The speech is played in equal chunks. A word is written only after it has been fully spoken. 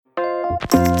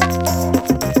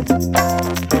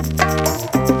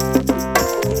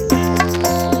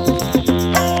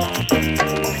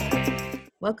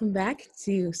Welcome back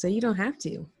to So You Don't Have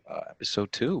To.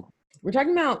 Episode 2. We're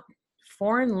talking about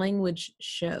foreign language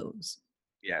shows.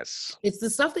 Yes, It's the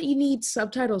stuff that you need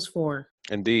subtitles for.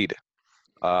 indeed.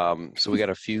 So we got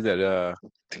a few that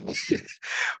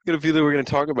we're going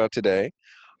to talk about today.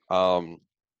 Um,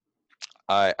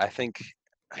 I think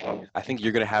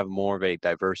you're going to have more of a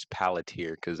diverse palette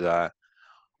here because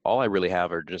all I really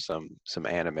have are just some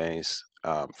animes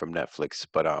from Netflix,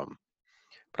 but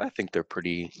I think they're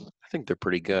pretty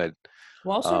good.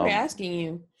 Well, I'll start by Um, asking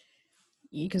you,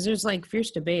 because there's like fierce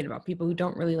debate about people who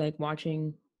don't really like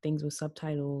watching things with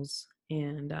subtitles.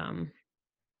 And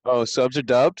oh, subs or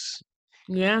dubs?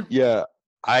 yeah, Yeah,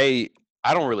 I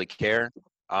I don't really care,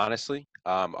 honestly.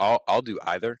 I'll do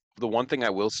either. The one thing I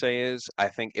will say is I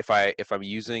think if I'm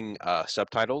using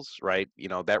subtitles, right,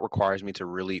 that requires me to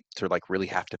really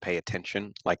have to pay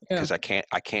attention, like yeah, because I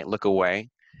can't look away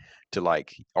to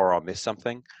or I'll miss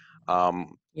something.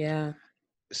 Um, yeah.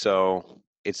 so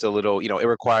it's a little, it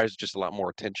requires just a lot more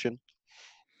attention,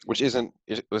 which isn't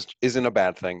a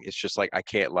bad thing. It's just I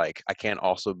can't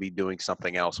also be doing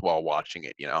something else while watching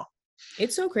it.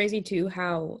 It's so crazy too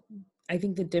how I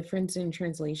think the difference in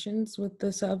translations with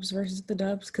the subs versus the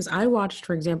dubs. Because I watched,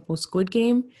 for example, Squid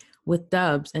Game with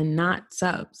dubs and not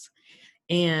subs.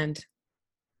 And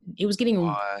it was getting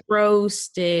What?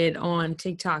 roasted on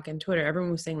TikTok and Twitter.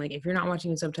 Everyone was saying like, if you're not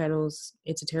watching with subtitles,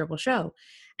 it's a terrible show.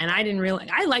 And I didn't realize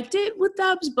I liked it with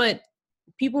dubs, but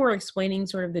people were explaining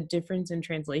sort of the difference in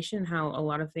translation, how a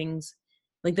lot of things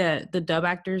like the dub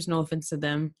actors, no offense to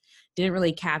them, didn't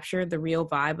really capture the real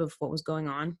vibe of what was going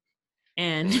on.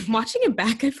 And Mm. watching it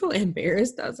back, I felt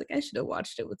embarrassed. I was like, I should have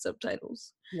watched it with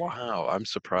subtitles. Wow, I'm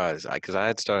surprised. Because I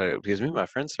had started because me and my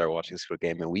friends started watching Squid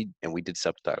Game and we did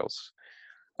subtitles,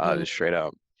 Yeah. just straight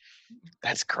up.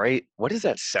 That's great. What does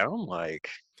that sound like?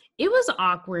 It was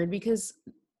awkward because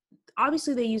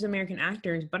obviously they use American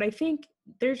actors, but I think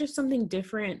there's just something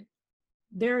different.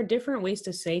 There are different ways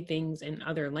to say things in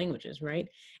other languages, right?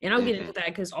 And I'll get Hmm. into that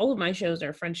because all of my shows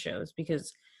are French shows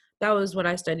because that was what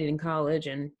I studied in college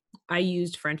and I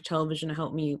used French television to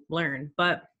help me learn.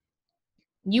 But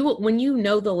when you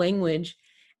know the language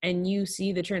and you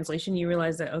see the translation, you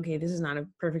realize that, okay, this is not a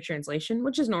perfect translation,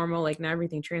 which is normal. Like not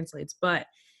everything translates, but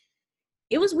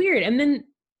it was weird. And then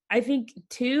I think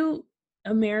too,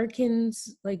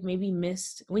 Americans like maybe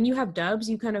missed when you have dubs,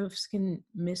 you kind of can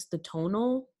miss the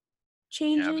tonal Yeah,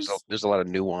 changes. there's a lot of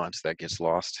nuance that gets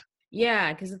lost.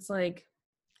 Yeah, because it's like,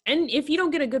 and if you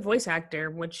don't get a good voice actor,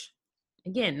 which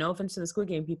again, no offense to the Squid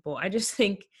Game people, I just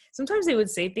think sometimes they would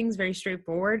say things very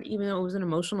straightforward, even though it was an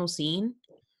emotional scene.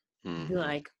 Be Hmm.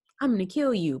 like, I'm gonna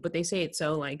kill you, but they say it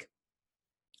so like,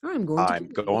 I'm going to I'm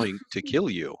kill you. going to kill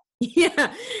you.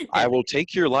 Yeah, I and will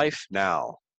take your life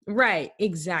now. right,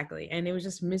 exactly. And it was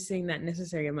just missing that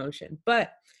necessary emotion.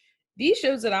 But these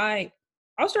shows that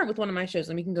I'll start with one of my shows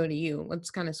and we can go to you. Let's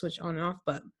kind of switch on and off.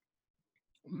 But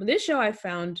this show I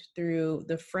found through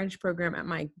the French program at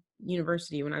my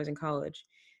university when I was in college.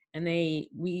 And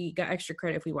we got extra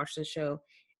credit if we watched this show.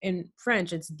 In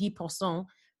French, it's 10%,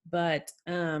 but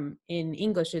in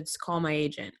English, it's Call My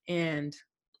Agent. And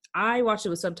I watched it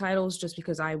with subtitles just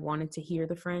because I wanted to hear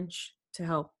the French to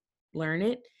help learn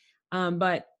it.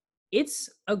 But it's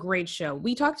a great show.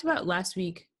 We talked about last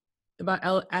week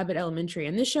about Abbott Elementary,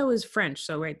 and this show is French,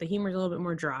 so right, the humor is a little bit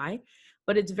more dry,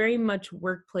 but it's very much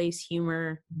workplace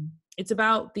humor. It's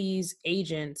about these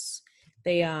agents.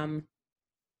 They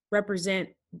represent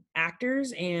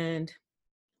actors and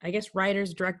I guess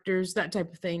writers, directors, that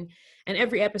type of thing. And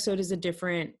every episode is a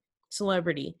different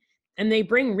celebrity. And they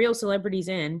bring real celebrities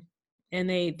in and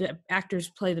the actors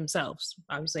play themselves,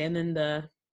 obviously. And then the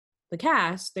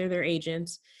cast, they're their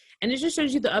agents. And it just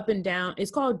shows you the up and down.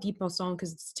 It's called 10%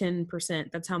 because it's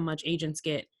 10%. That's how much agents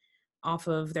get off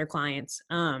of their clients.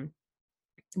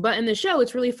 But in the show,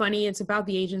 it's really funny. It's about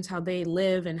the agents, how they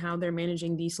live and how they're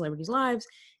managing these celebrities' lives,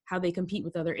 how they compete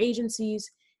with other agencies.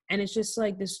 And it's just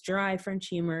like this dry French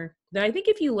humor that I think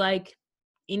if you like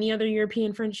any other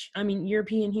European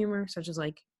humor, such as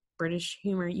like British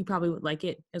humor, you probably would like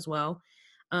it as well.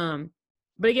 Um,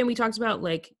 but again, we talked about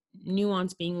like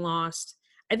nuance being lost.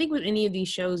 I think with any of these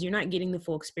shows, you're not getting the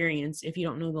full experience if you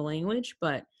don't know the language,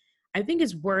 but I think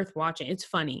it's worth watching. It's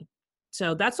funny.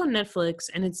 So that's on Netflix,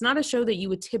 and it's not a show that you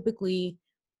would typically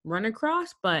run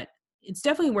across, but it's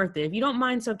definitely worth it. If you don't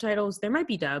mind subtitles, there might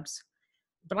be dubs,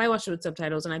 but I watched it with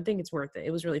subtitles, and I think it's worth it.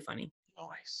 It was really funny.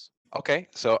 Nice. Okay,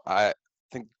 so I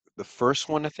think the first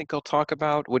one I think I'll talk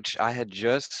about, which I had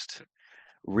just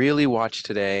really watch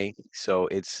today. So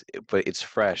but it's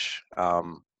fresh.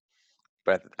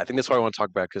 But I think that's what I want to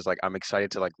talk about because like I'm excited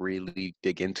to like really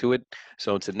dig into it.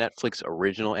 So it's a Netflix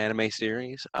original anime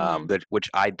series, Hmm. that which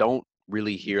I don't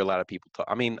really hear a lot of people talk.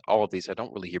 I mean, all of these I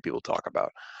don't really hear people talk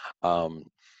about. Um,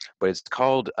 but it's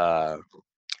called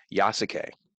Yasuke,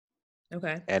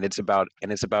 Okay. and it's about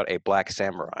a black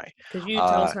samurai, Could you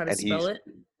tell us how to and spell he's it?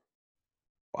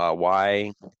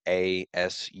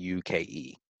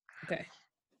 Yasuke. Okay.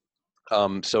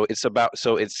 So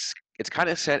it's kind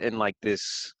of set in like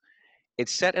this.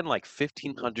 It's set in like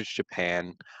 1500s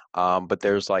Japan, but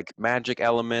there's like magic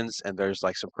elements and there's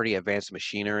like some pretty advanced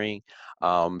machinery.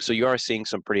 So you are seeing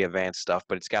some pretty advanced stuff,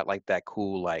 but it's got like that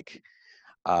cool like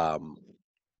um,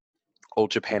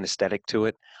 old Japan aesthetic to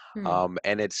it. Hmm.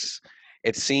 And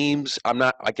it seems I'm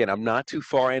not too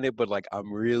far in it, but like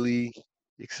I'm really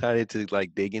excited to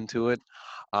like dig into it.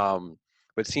 But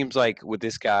it seems like with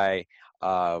this guy,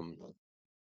 um,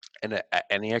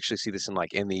 and you actually see this in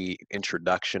like in the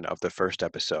introduction of the first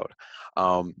episode.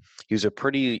 Um, he was a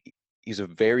pretty he's a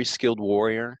very skilled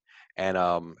warrior, and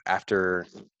after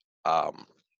um,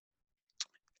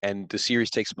 and the series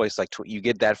takes place like you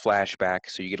get that flashback,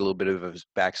 so you get a little bit of his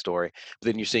backstory, but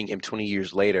then you're seeing him 20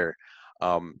 years later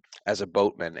as a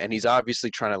boatman, and he's obviously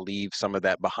trying to leave some of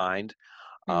that behind.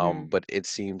 Mm-hmm. But it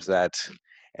seems that,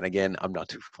 and again, I'm not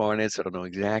too far in it, so I don't know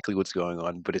exactly what's going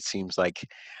on, but it seems like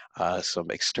some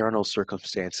external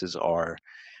circumstances are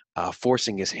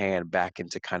forcing his hand back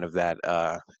into kind of that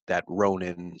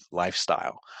Ronin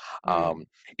lifestyle. Mm.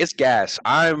 It's gas.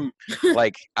 I'm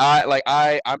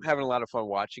having a lot of fun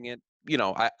watching it. You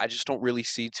know, I just don't really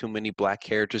see too many black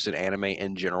characters in anime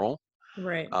in general.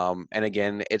 Right. And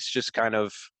again, it's just kind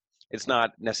of it's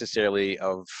not necessarily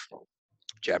of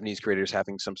Japanese creators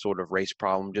having some sort of race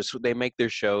problem. Just they make their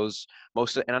shows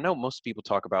and I know most people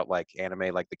talk about like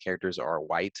anime like the characters are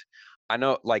white. I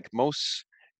know like most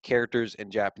characters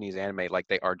in Japanese anime like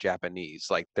they are Japanese.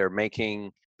 Like they're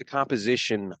making the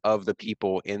composition of the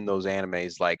people in those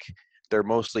animes like they're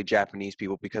mostly Japanese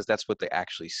people because that's what they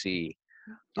actually see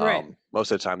Right.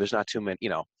 most of the time. There's not too many, you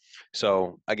know.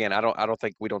 So again, I don't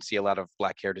think we don't see a lot of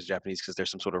black characters Japanese because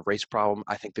there's some sort of race problem.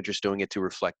 I think they're just doing it to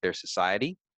reflect their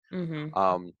society. Mm-hmm.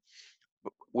 um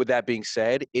with that being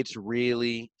said, it's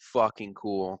really fucking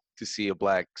cool to see a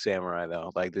black samurai though.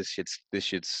 Like this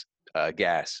shit's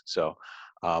gas. So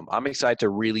I'm excited to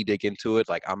really dig into it.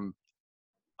 Like I'm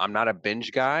not a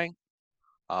binge guy,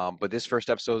 but this first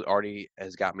episode already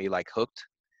has got me like hooked.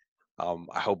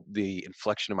 I hope the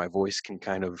inflection of my voice can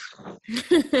kind of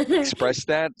express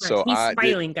that. Right. So He's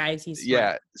smiling, guys. He's smiling.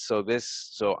 yeah.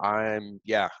 So I'm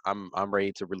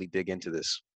ready to really dig into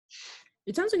this.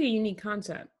 It sounds like a unique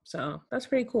concept, so that's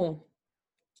pretty cool.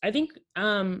 I think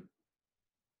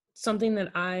something that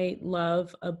I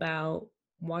love about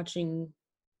watching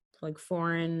like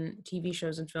foreign TV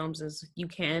shows and films is you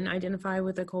can identify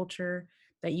with a culture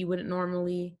that you wouldn't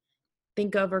normally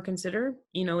think of or consider.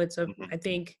 You know, Mhm. I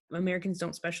think Americans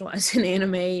don't specialize in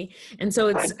anime. And so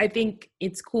I think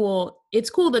it's cool. It's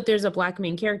cool that there's a black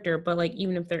main character, but like,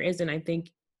 even if there isn't, I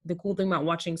think the cool thing about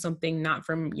watching something not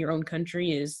from your own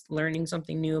country is learning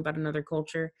something new about another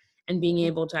culture and being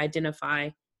able to identify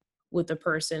with a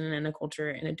person and a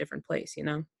culture in a different place, you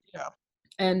know? Yeah.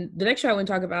 And the next show I want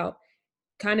to talk about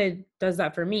kind of does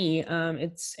that for me.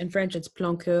 It's in French, it's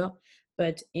Plan Coeur,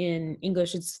 but in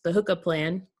English, it's The Hookup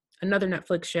Plan, another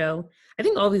Netflix show. I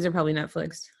think all these are probably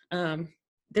Netflix.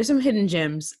 There's some hidden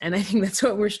gems, and I think that's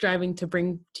what we're striving to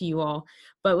bring to you all.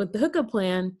 But with The Hookup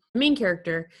Plan, the main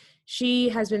character, she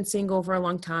has been single for a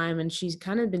long time, and she's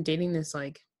kind of been dating this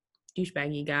like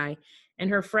douchebaggy guy. And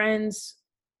her friends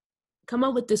come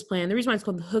up with this plan. The reason why it's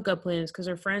called the hookup plan is because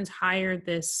her friends hired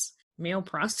this male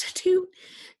prostitute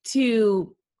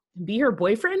to be her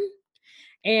boyfriend.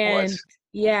 What? And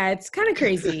yeah, it's kind of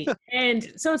crazy.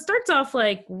 And so it starts off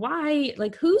like, why,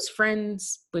 like, whose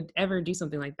friends would ever do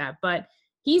something like that? But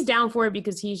he's down for it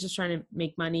because he's just trying to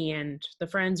make money and the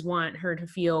friends want her to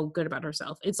feel good about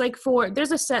herself. It's like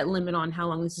there's a set limit on how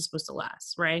long this is supposed to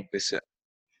last, right? This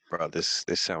bro, this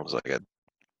sounds like a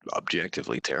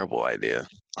objectively terrible idea.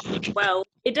 Well,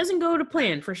 it doesn't go to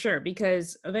plan for sure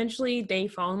because eventually they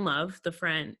fall in love, the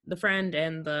friend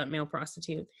and the male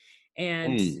prostitute.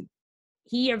 And Mm.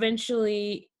 he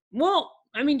eventually, well,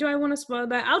 I mean, do I want to spoil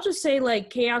that? I'll just say like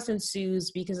chaos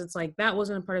ensues because it's like that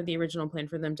wasn't a part of the original plan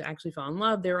for them to actually fall in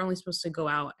love. They were only supposed to go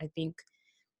out, I think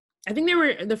they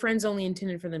were the friends only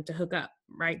intended for them to hook up,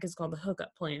 right? Because it's called the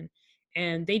hookup plan.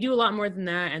 And they do a lot more than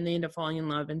that and they end up falling in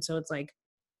love. And so it's like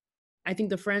I think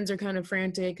the friends are kind of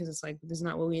frantic because it's like, this is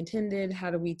not what we intended. How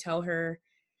do we tell her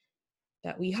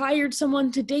that we hired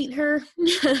someone to date her.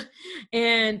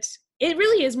 And it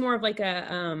really is more of like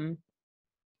a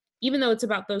even though it's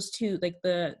about those two, like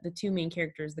the two main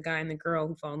characters, the guy and the girl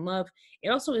who fall in love, it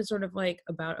also is sort of like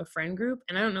about a friend group.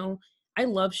 And I don't know, I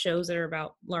love shows that are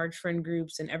about large friend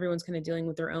groups and everyone's kind of dealing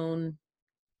with their own,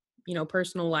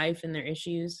 personal life and their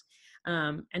issues.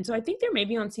 And so I think they're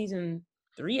maybe on season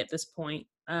 3 at this point.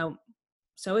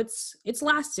 So it's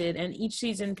lasted, and each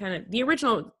season kind of, the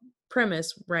original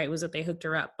premise, right, was that they hooked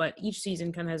her up, but each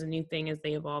season kind of has a new thing as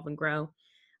they evolve and grow.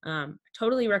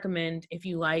 Totally recommend if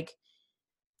you like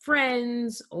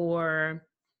Friends or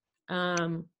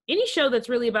any show that's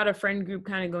really about a friend group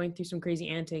kind of going through some crazy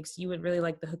antics. You would really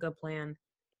like the Hookup Plan.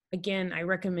 Again, I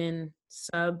recommend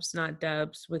subs, not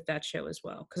dubs, with that show as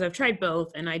well, because I've tried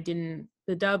both, and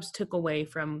the dubs took away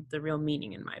from the real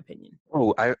meaning, in my opinion.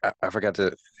 Oh, I forgot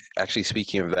to actually,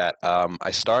 speaking of that, I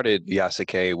started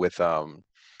Yasuke with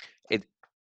it.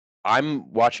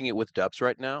 I'm watching it with dubs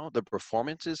right now. The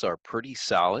performances are pretty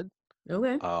solid.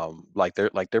 Okay. Like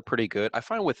they're pretty good. I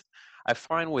find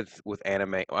with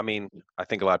anime, I mean, I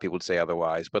think a lot of people would say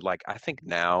otherwise, but like I think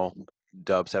now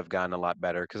dubs have gotten a lot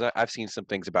better because I've seen some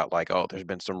things about like, oh, there's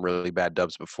been some really bad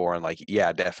dubs before, and like,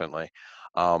 yeah, definitely.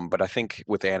 But I think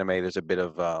with anime, there's a bit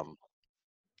of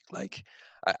like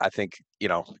I think,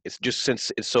 it's just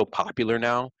since it's so popular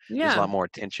now, there's a Yeah, lot more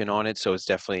attention on it, so it's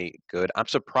definitely good. I'm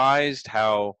surprised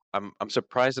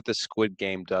that the Squid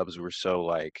Game dubs were so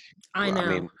like, I I know.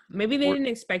 mean, Maybe they we're didn't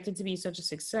expect it to be such a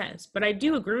success, but I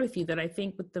do agree with you that I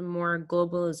think with the more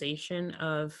globalization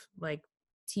of like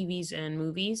TVs and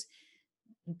movies,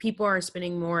 people are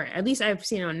spending more, at least I've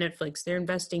seen on Netflix, they're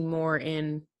investing more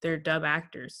in their dub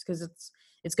actors because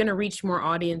it's going to reach more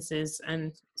audiences,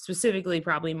 and specifically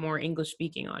probably more English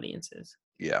speaking audiences.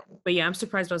 yeah. But yeah, I'm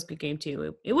surprised it was a good game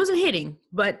too. It wasn't hitting,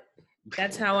 but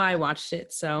that's how I watched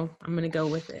it, so I'm going to go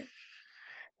with it.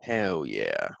 Hell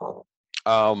yeah.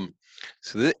 Um,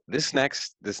 so this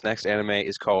next anime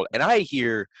is called, and I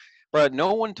hear, but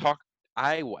no one talk.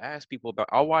 I will ask people about.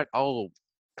 I'll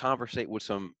conversate with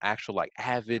some actual like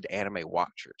avid anime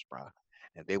watchers, bro,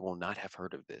 and they will not have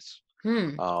heard of this.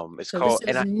 Hmm. It's So called, this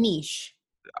and is niche.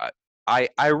 I,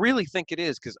 I really think it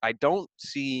is because I don't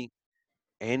see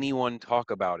anyone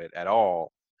talk about it at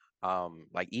all.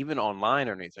 Like even online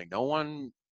or anything. No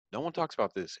one talks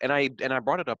about this. And I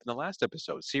brought it up in the last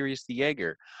episode, Sirius the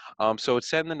Jaeger. So it's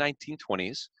set in the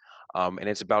 1920s, and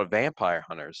it's about vampire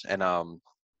hunters. And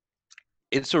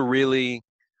it's a really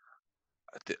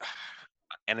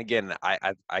and again,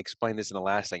 I explained this in the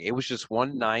last thing. It was just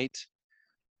one night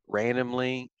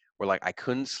randomly where like I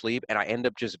couldn't sleep, and I end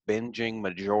up just binging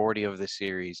majority of the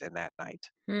series in that night.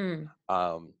 Hmm.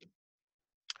 Um,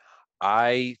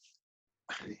 I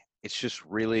it's just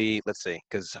really, let's see,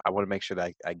 because I want to make sure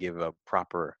that I give a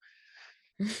proper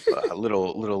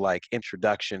little like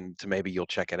introduction to, maybe you'll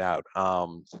check it out.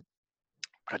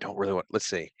 I don't really want. Let's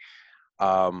see.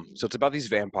 So it's about these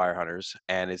vampire hunters,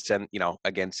 and it's in,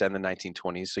 again, set in the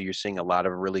 1920s. So you're seeing a lot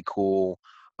of really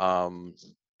um,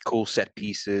 cool set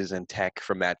pieces and tech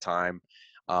from that time.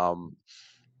 Um,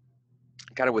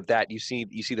 Kind of with that, you see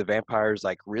the vampires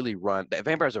like really run. The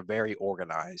vampires are very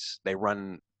organized. They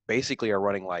run basically are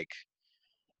running like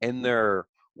in their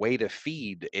way to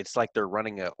feed, it's like they're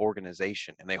running an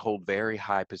organization, and they hold very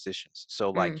high positions.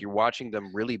 So like Hmm. you're watching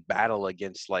them really battle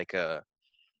against like a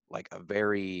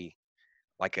very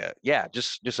like a yeah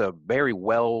just a very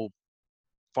well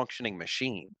functioning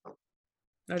machine,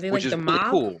 Are they which like is the really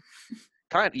mob? cool.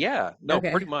 Yeah, no,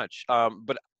 Okay. pretty much.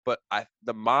 But I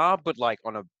the mob, but like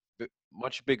on a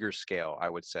much bigger scale, I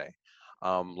would say.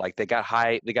 Like they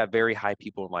got very high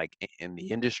people in like in the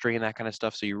industry and that kind of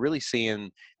stuff. So you're really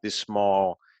seeing this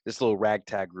little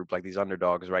ragtag group, like these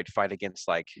underdogs, right, fight against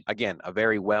like again a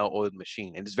very well-oiled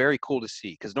machine, and it's very cool to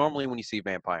see because normally when you see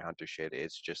vampire hunter shit,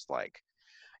 it's just like,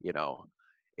 you know,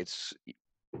 it's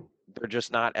they're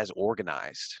just not as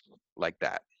organized like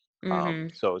that. Mm-hmm.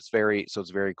 So it's very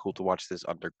cool to watch this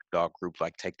underdog group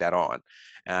like take that on,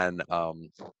 and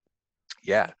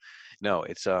yeah, no,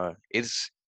 it's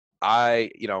I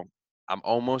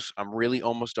I'm really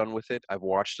almost done with it. I've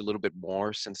watched a little bit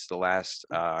more since the last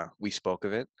we spoke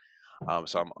of it,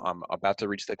 so I'm about to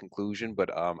reach the conclusion, but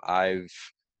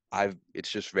I've it's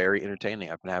just very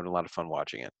entertaining. I've been having a lot of fun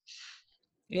watching it.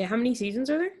 Yeah, how many seasons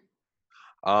are there?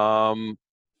 Um,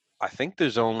 I think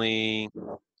there's only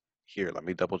here. Let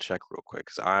me double check real quick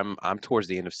because I'm towards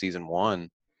the end of season one.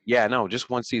 Yeah, no, just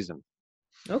one season.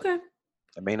 Okay.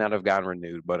 It may not have gotten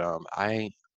renewed, but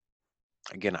I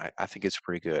think it's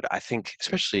pretty good. I think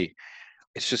especially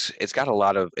it's got a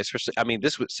lot of, especially, I mean,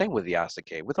 this was same with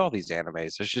Yasuke with all these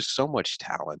animes. There's just so much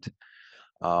talent.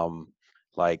 Um,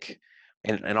 like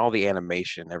and all the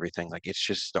animation, everything, like it's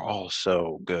just they're all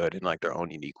so good in like their own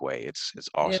unique way. It's Yeah,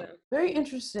 awesome. very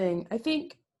interesting. I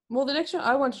think, well, the next show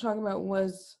I want to talk about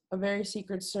was A Very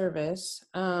Secret Service.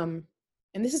 And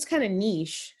this is kind of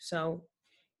niche. So,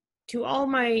 to all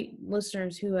my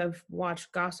listeners who have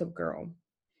watched Gossip Girl,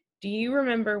 do you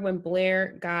remember when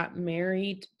Blair got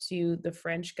married to the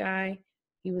French guy?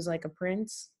 He was like a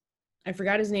prince. I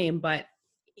forgot his name, but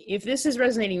if this is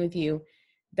resonating with you,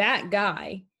 that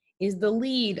guy is the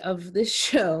lead of this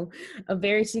show, A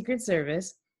Very Secret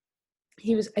Service.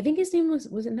 He was, I think his name was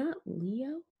it not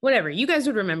Leo? Whatever. You guys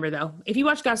would remember though. If you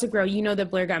watch Gossip Girl, you know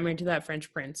that Blair got married to that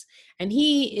French prince. And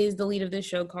he is the lead of this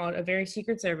show called A Very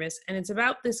Secret Service. And it's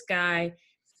about this guy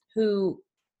who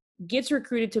gets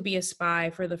recruited to be a spy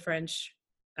for the French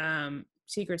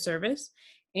Secret Service.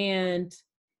 And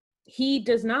he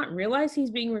does not realize he's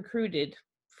being recruited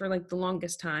for like the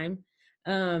longest time.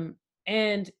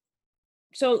 And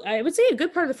so I would say a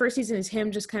good part of the first season is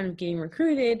him just kind of getting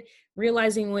recruited,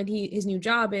 realizing what his new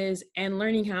job is, and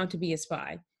learning how to be a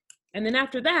spy. And then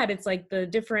after that, it's like the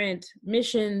different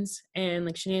missions and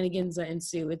like shenanigans that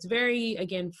ensue. It's very,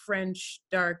 again, French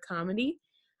dark comedy.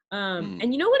 Mm.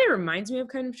 And you know what it reminds me of,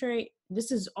 kind of, Trey?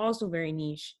 This is also very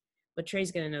niche, but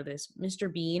Trey's gonna know this. Mr.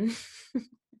 Bean.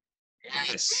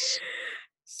 Yes.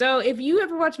 So if you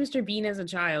ever watch Mr. Bean as a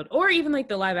child, or even like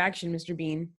the live action Mr.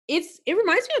 Bean, it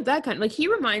reminds me of that kind. Like he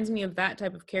reminds me of that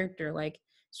type of character, like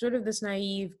sort of this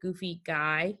naive, goofy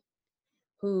guy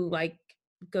who like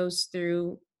goes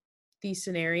through these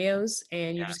scenarios,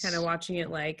 and you're just kind of Yes. watching it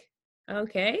like,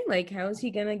 okay, like how is he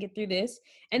gonna get through this?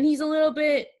 And he's a little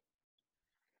bit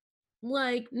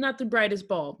like not the brightest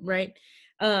bulb, right?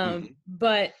 Hmm.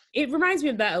 But it reminds me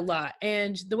of that a lot,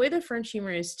 and the way the French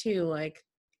humor is too, like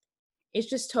it's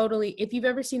just totally, if you've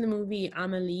ever seen the movie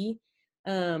Amélie,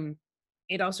 um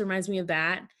it also reminds me of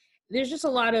that. There's just a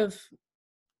lot of,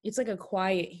 it's like a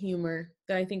quiet humor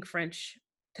that I think French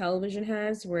television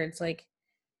has, where it's like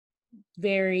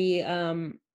very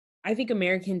I think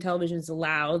American television is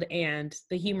loud and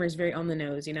the humor is very on the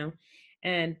nose, you know.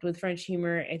 And with French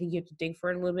humor, I think you have to dig for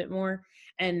it a little bit more.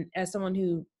 And as someone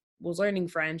who was learning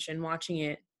French and watching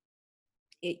it,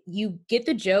 you get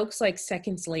the jokes like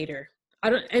seconds later. I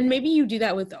don't, and maybe you do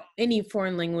that with any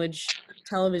foreign language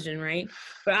television, right?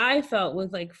 But I felt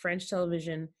with like French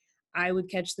television, I would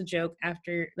catch the joke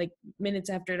after like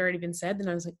minutes after it had already been said. Then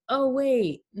I was like, oh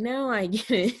wait, now I get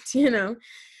it, you know.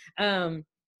 Um,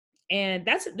 and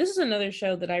this is another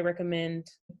show that I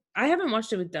recommend. I haven't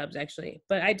watched it with dubs actually,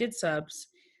 but I did subs,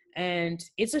 and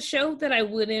it's a show that I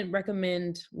wouldn't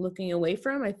recommend looking away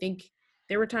from. I think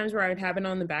there were times where I would have it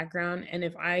on the background, and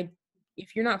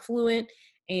if you're not fluent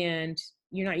and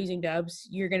you're not using dubs,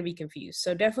 you're going to be confused.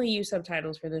 So definitely use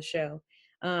subtitles for this show.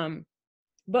 Um,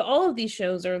 but all of these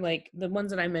shows are like the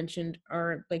ones that I mentioned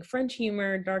are like French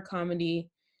humor, dark comedy.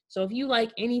 So if you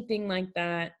like anything like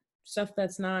that, stuff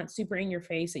that's not super in your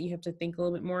face that you have to think a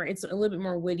little bit more, it's a little bit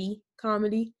more witty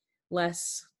comedy,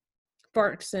 less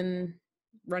farts and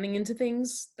running into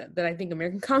things that I think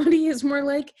American comedy is more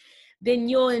like, then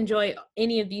you'll enjoy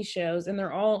any of these shows, and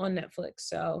they're all on Netflix.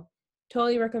 So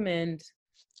totally recommend.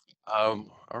 All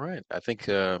right. I think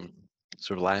sort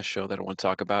of last show that I want to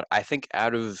talk about. I think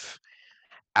out of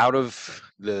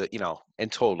the, in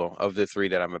total of the three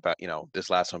that I'm about, this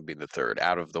last one being the third,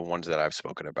 out of the ones that I've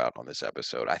spoken about on this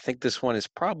episode, I think this one is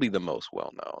probably the most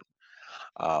well known.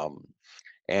 Um,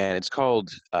 and it's called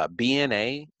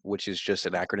BNA, which is just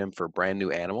an acronym for Brand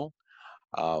New Animal.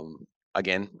 Um,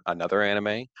 Again, another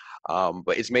anime,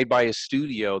 but it's made by a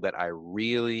studio that I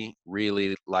really,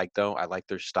 really like. Though I like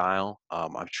their style.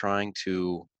 I'm trying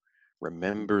to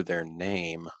remember their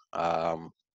name.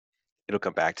 It'll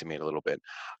come back to me in a little bit.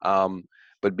 Um,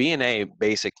 but BNA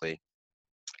basically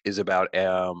is about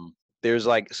there's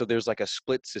like a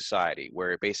split society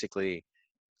where basically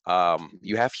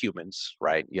you have humans,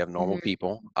 right? You have normal Mhm.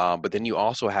 people, but then you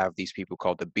also have these people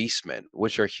called the Beastmen,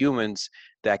 which are humans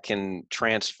that can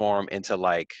transform into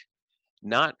like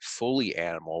not fully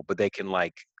animal, but they can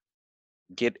like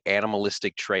get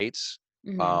animalistic traits,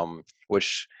 Mhm.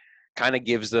 which kind of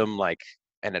gives them like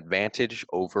an advantage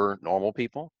over normal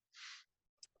people.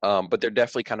 But they're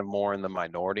definitely kind of more in the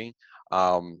minority.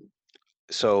 Um,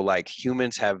 so like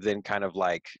humans have then kind of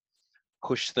like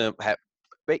pushed them, have,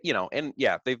 but and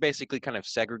yeah, they've basically kind of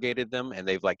segregated them and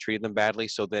they've like treated them badly.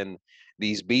 So then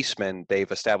these beastmen,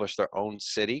 they've established their own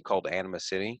city called Anima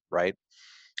City, right?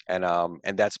 And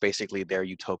that's basically their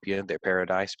utopia, their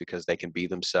paradise, because they can be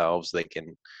themselves. They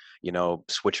can,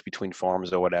 switch between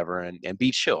forms or whatever, and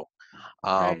be chill.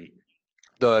 Um, Right.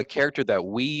 the character that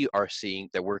we are seeing,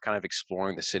 that we're kind of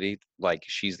exploring the city, like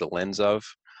she's the lens of.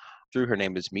 through. Her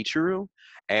name is Michiru,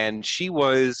 and she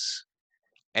was,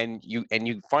 and you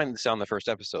find this on the first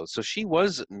episode. So she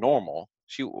was normal.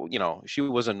 She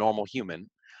was a normal human.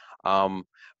 Um,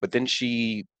 but then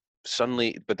she found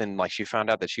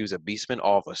out that she was a beastman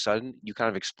all of a sudden. You kind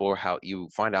of explore how you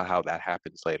find out how that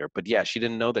happens later. But yeah, she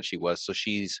didn't know that she was. So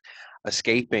she's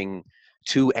escaping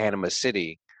to Anima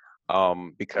City,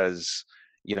 because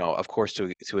of course,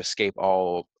 to escape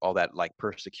all that like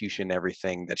persecution and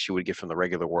everything that she would get from the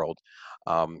regular world.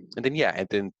 And then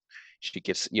she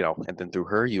gets, and then through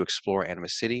her you explore Anima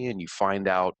City and you find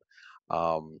out,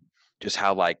 um, just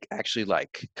how like actually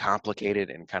like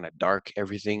complicated and kind of dark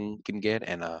everything can get.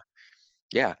 And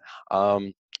yeah,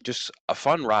 um just a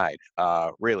fun ride,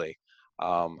 really.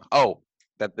 Oh,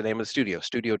 that the name of the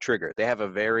Studio Trigger. They have a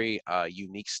very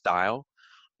unique style.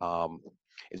 um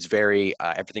it's very,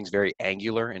 everything's very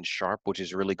angular and sharp, which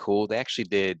is really cool. They actually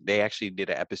did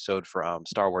an episode for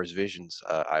Star Wars Visions,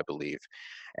 I believe.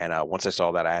 And once I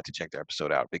saw that, I had to check their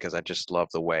episode out because I just love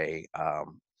the way,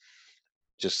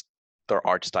 just their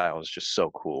art style is just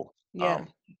so cool. Yeah.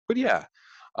 But yeah,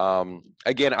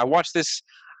 again, I watch this.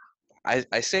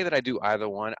 I say that I do either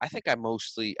one. I think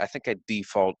I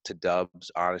default to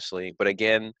dubs, honestly. But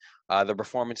again, the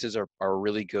performances are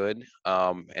really good,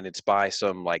 and it's by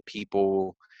some like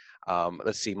people.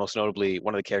 Let's see, most notably,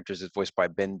 one of the characters is voiced by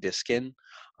Ben Diskin,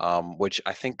 which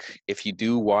I think if you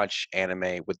do watch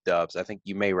anime with dubs, I think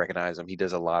you may recognize him. He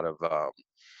does a lot of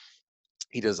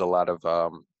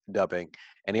dubbing,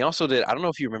 and he also did. I don't know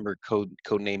if you remember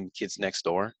Codename Kids Next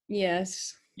Door.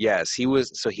 Yes. Yes, he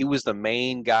was the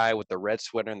main guy with the red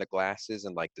sweater and the glasses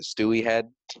and like the Stewie head.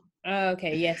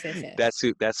 Okay. Yes. Yes.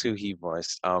 Yes. That's who he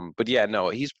voiced. But yeah, no,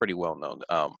 he's pretty well known.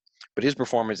 But his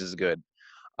performance is good.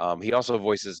 He also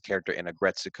voices a character in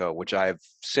Agretsuko, which I've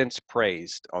since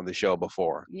praised on the show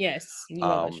before. Yes. You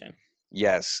love that Um, show.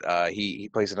 yes, he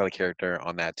plays another character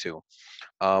on that too.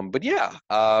 But yeah,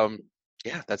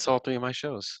 yeah, that's all three of my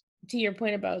shows. To your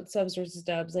point about subs versus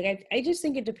dubs, like I just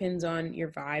think it depends on your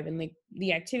vibe and like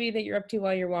the activity that you're up to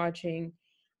while you're watching.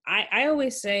 I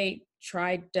always say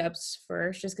try dubs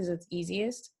first just because it's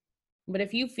easiest. But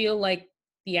if you feel like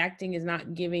the acting is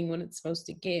not giving what it's supposed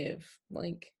to give,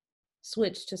 like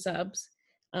switch to subs.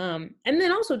 And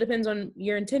then also depends on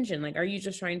your intention. Like, are you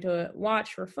just trying to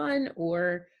watch for fun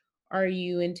or are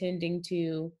you intending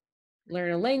to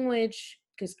learn a language?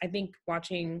 Because I think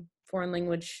watching foreign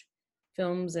language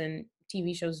films and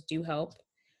TV shows do help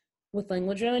with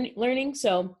language learning.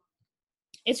 So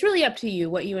it's really up to you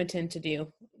what you intend to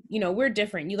do. We're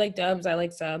different. You like dubs, I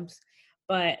like subs.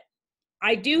 But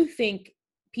I do think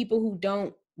people who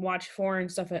don't watch foreign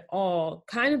stuff at all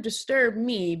kind of disturb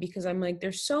me because I'm like,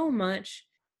 there's so much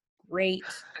great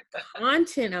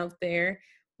content out there.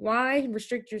 Why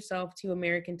restrict yourself to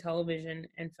American television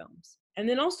and films? And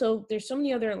then also, there's so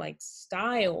many other like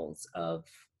styles of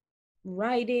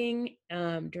writing,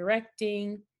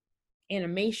 directing,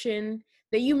 animation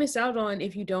that you miss out on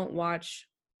if you don't watch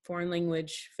foreign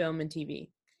language film and TV.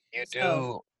 You So,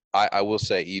 do. I will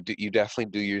say you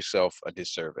definitely do yourself a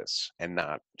disservice and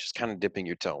not just kind of dipping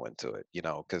your toe into it,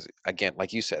 because again,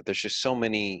 like you said, there's just so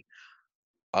many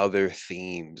other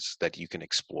themes that you can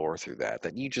explore through that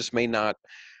you just may not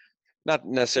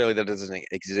necessarily that it doesn't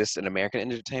exist in American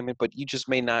entertainment, but you just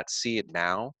may not see it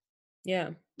now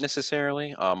yeah.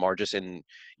 necessarily, or just in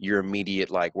your immediate,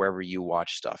 like wherever you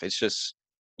watch stuff. It's just,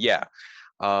 yeah.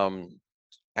 Um,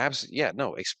 Absolutely, yeah.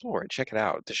 No, explore it, check it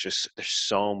out. There's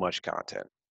so much content.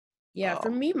 Yeah, for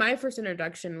Um, me, my first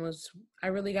introduction was I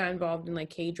really got involved in like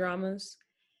K dramas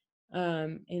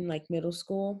in like middle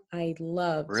school. I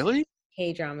loved really?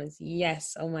 K dramas.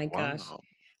 Yes. Oh my gosh. Wow.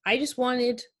 I just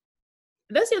wanted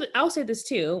that's the other, I'll say this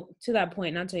too, to that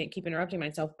point, not to keep interrupting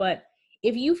myself, but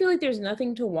if you feel like there's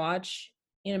nothing to watch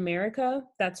in America,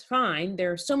 that's fine.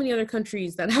 There are so many other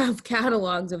countries that have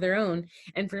catalogs of their own.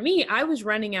 And for me, I was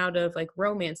running out of like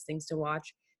romance things to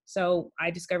watch. So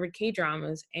I discovered K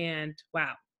dramas and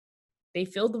wow, they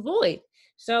fill the void.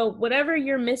 So whatever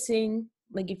you're missing,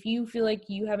 like if you feel like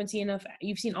you haven't seen enough,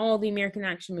 you've seen all the American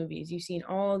action movies, you've seen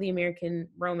all the American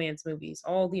romance movies,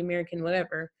 all the American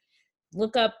whatever,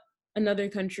 look up another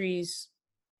country's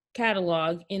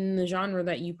catalog in the genre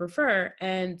that you prefer,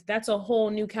 and that's a whole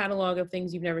new catalog of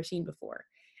things you've never seen before.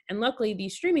 And luckily,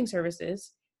 these streaming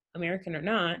services, American or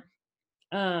not,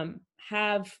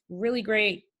 have really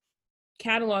great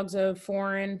catalogs of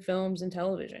foreign films and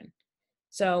television.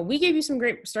 So we gave you some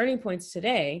great starting points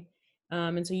today.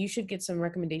 And so you should get some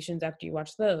recommendations after you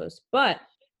watch those. But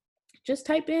just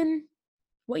type in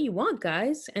what you want,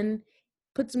 guys, and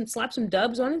slap some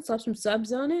dubs on it, slap some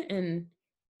subs on it, and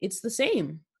it's the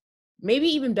same. Maybe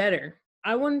even better.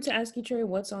 I wanted to ask you, Trey,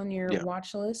 what's on your Yeah.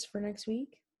 watch list for next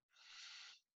week?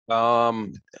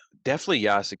 Um, Definitely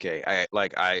Yasuke.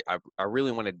 I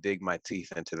really want to dig my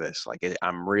teeth into this.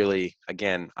 I'm really,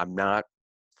 again, I'm not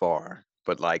far,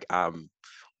 but like I'm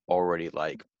already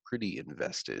like pretty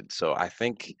invested. So I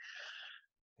think,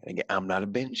 again, I'm not a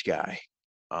binge guy,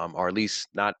 or at least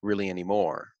not really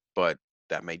anymore. But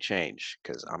that may change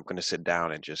because I'm gonna sit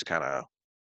down and just kind of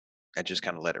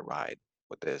let it ride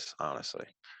with this, honestly.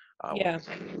 Yeah.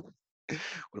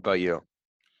 What about you?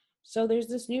 So there's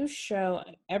this new show.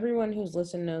 Everyone who's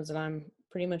listened knows that I'm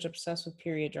pretty much obsessed with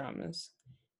period dramas.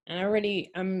 And I already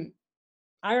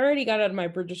got out of my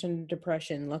Bridgerton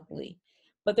depression, luckily.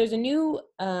 But there's a new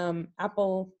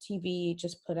Apple TV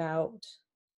just put out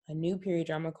a new period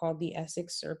drama called The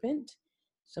Essex Serpent.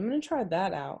 So I'm gonna try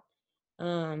that out.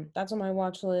 That's on my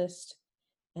watch list.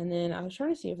 And then I was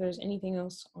trying to see if there's anything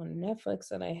else on Netflix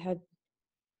that I had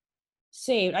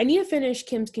saved. I need to finish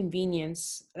Kim's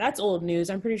Convenience. That's old news.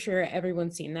 I'm pretty sure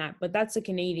everyone's seen that, but that's a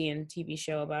Canadian TV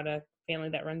show about a family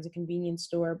that runs a convenience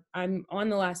store. I'm on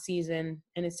the last season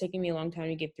and it's taking me a long time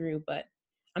to get through, but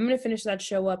I'm going to finish that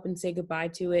show up and say goodbye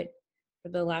to it for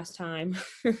the last time.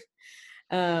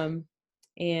 um,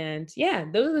 and yeah,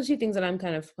 those are the two things that I'm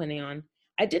kind of planning on.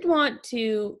 I did want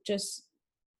to just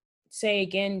say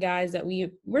again, guys, that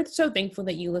we're so thankful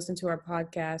that you listen to our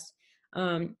podcast.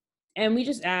 Um, and we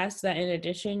just ask that in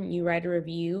addition, you write a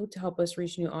review to help us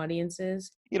reach new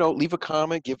audiences. Leave a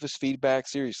comment, give us feedback.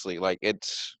 Seriously,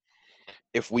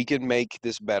 if we can make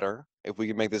this better, if we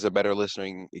can make this a better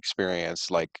listening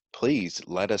experience, like please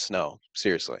let us know.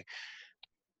 Seriously.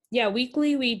 Yeah,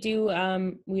 weekly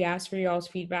we ask for y'all's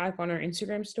feedback on our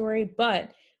Instagram story,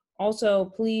 but also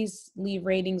please leave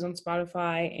ratings on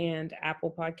Spotify and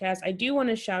Apple Podcasts. I do want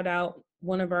to shout out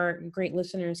one of our great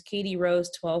listeners, Katie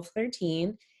Rose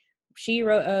 1213. She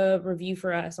wrote a review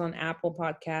for us on Apple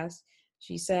Podcasts.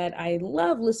 She said, I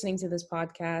love listening to this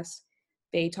podcast.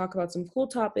 They talk about some cool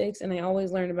topics, and I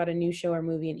always learn about a new show or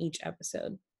movie in each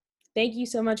episode. Thank you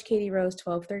so much, Katie Rose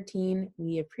 1213.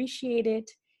 We appreciate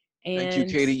it. Thank you,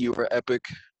 And Katie. You were epic.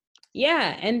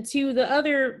 yeah, and to the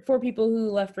other 4 people who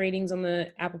left ratings on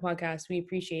the Apple Podcast, we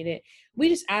appreciate it. We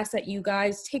just ask that you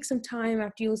guys take some time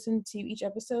after you listen to each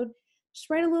episode, just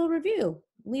write a little review,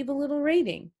 leave a little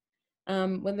rating,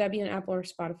 whether that be on Apple or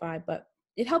Spotify. But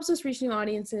it helps us reach new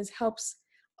audiences, helps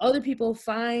other people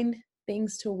find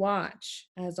things to watch.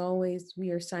 As always, we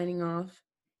are signing off.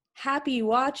 Happy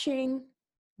watching.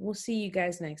 We'll see you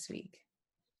guys next week.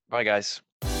 Bye, guys.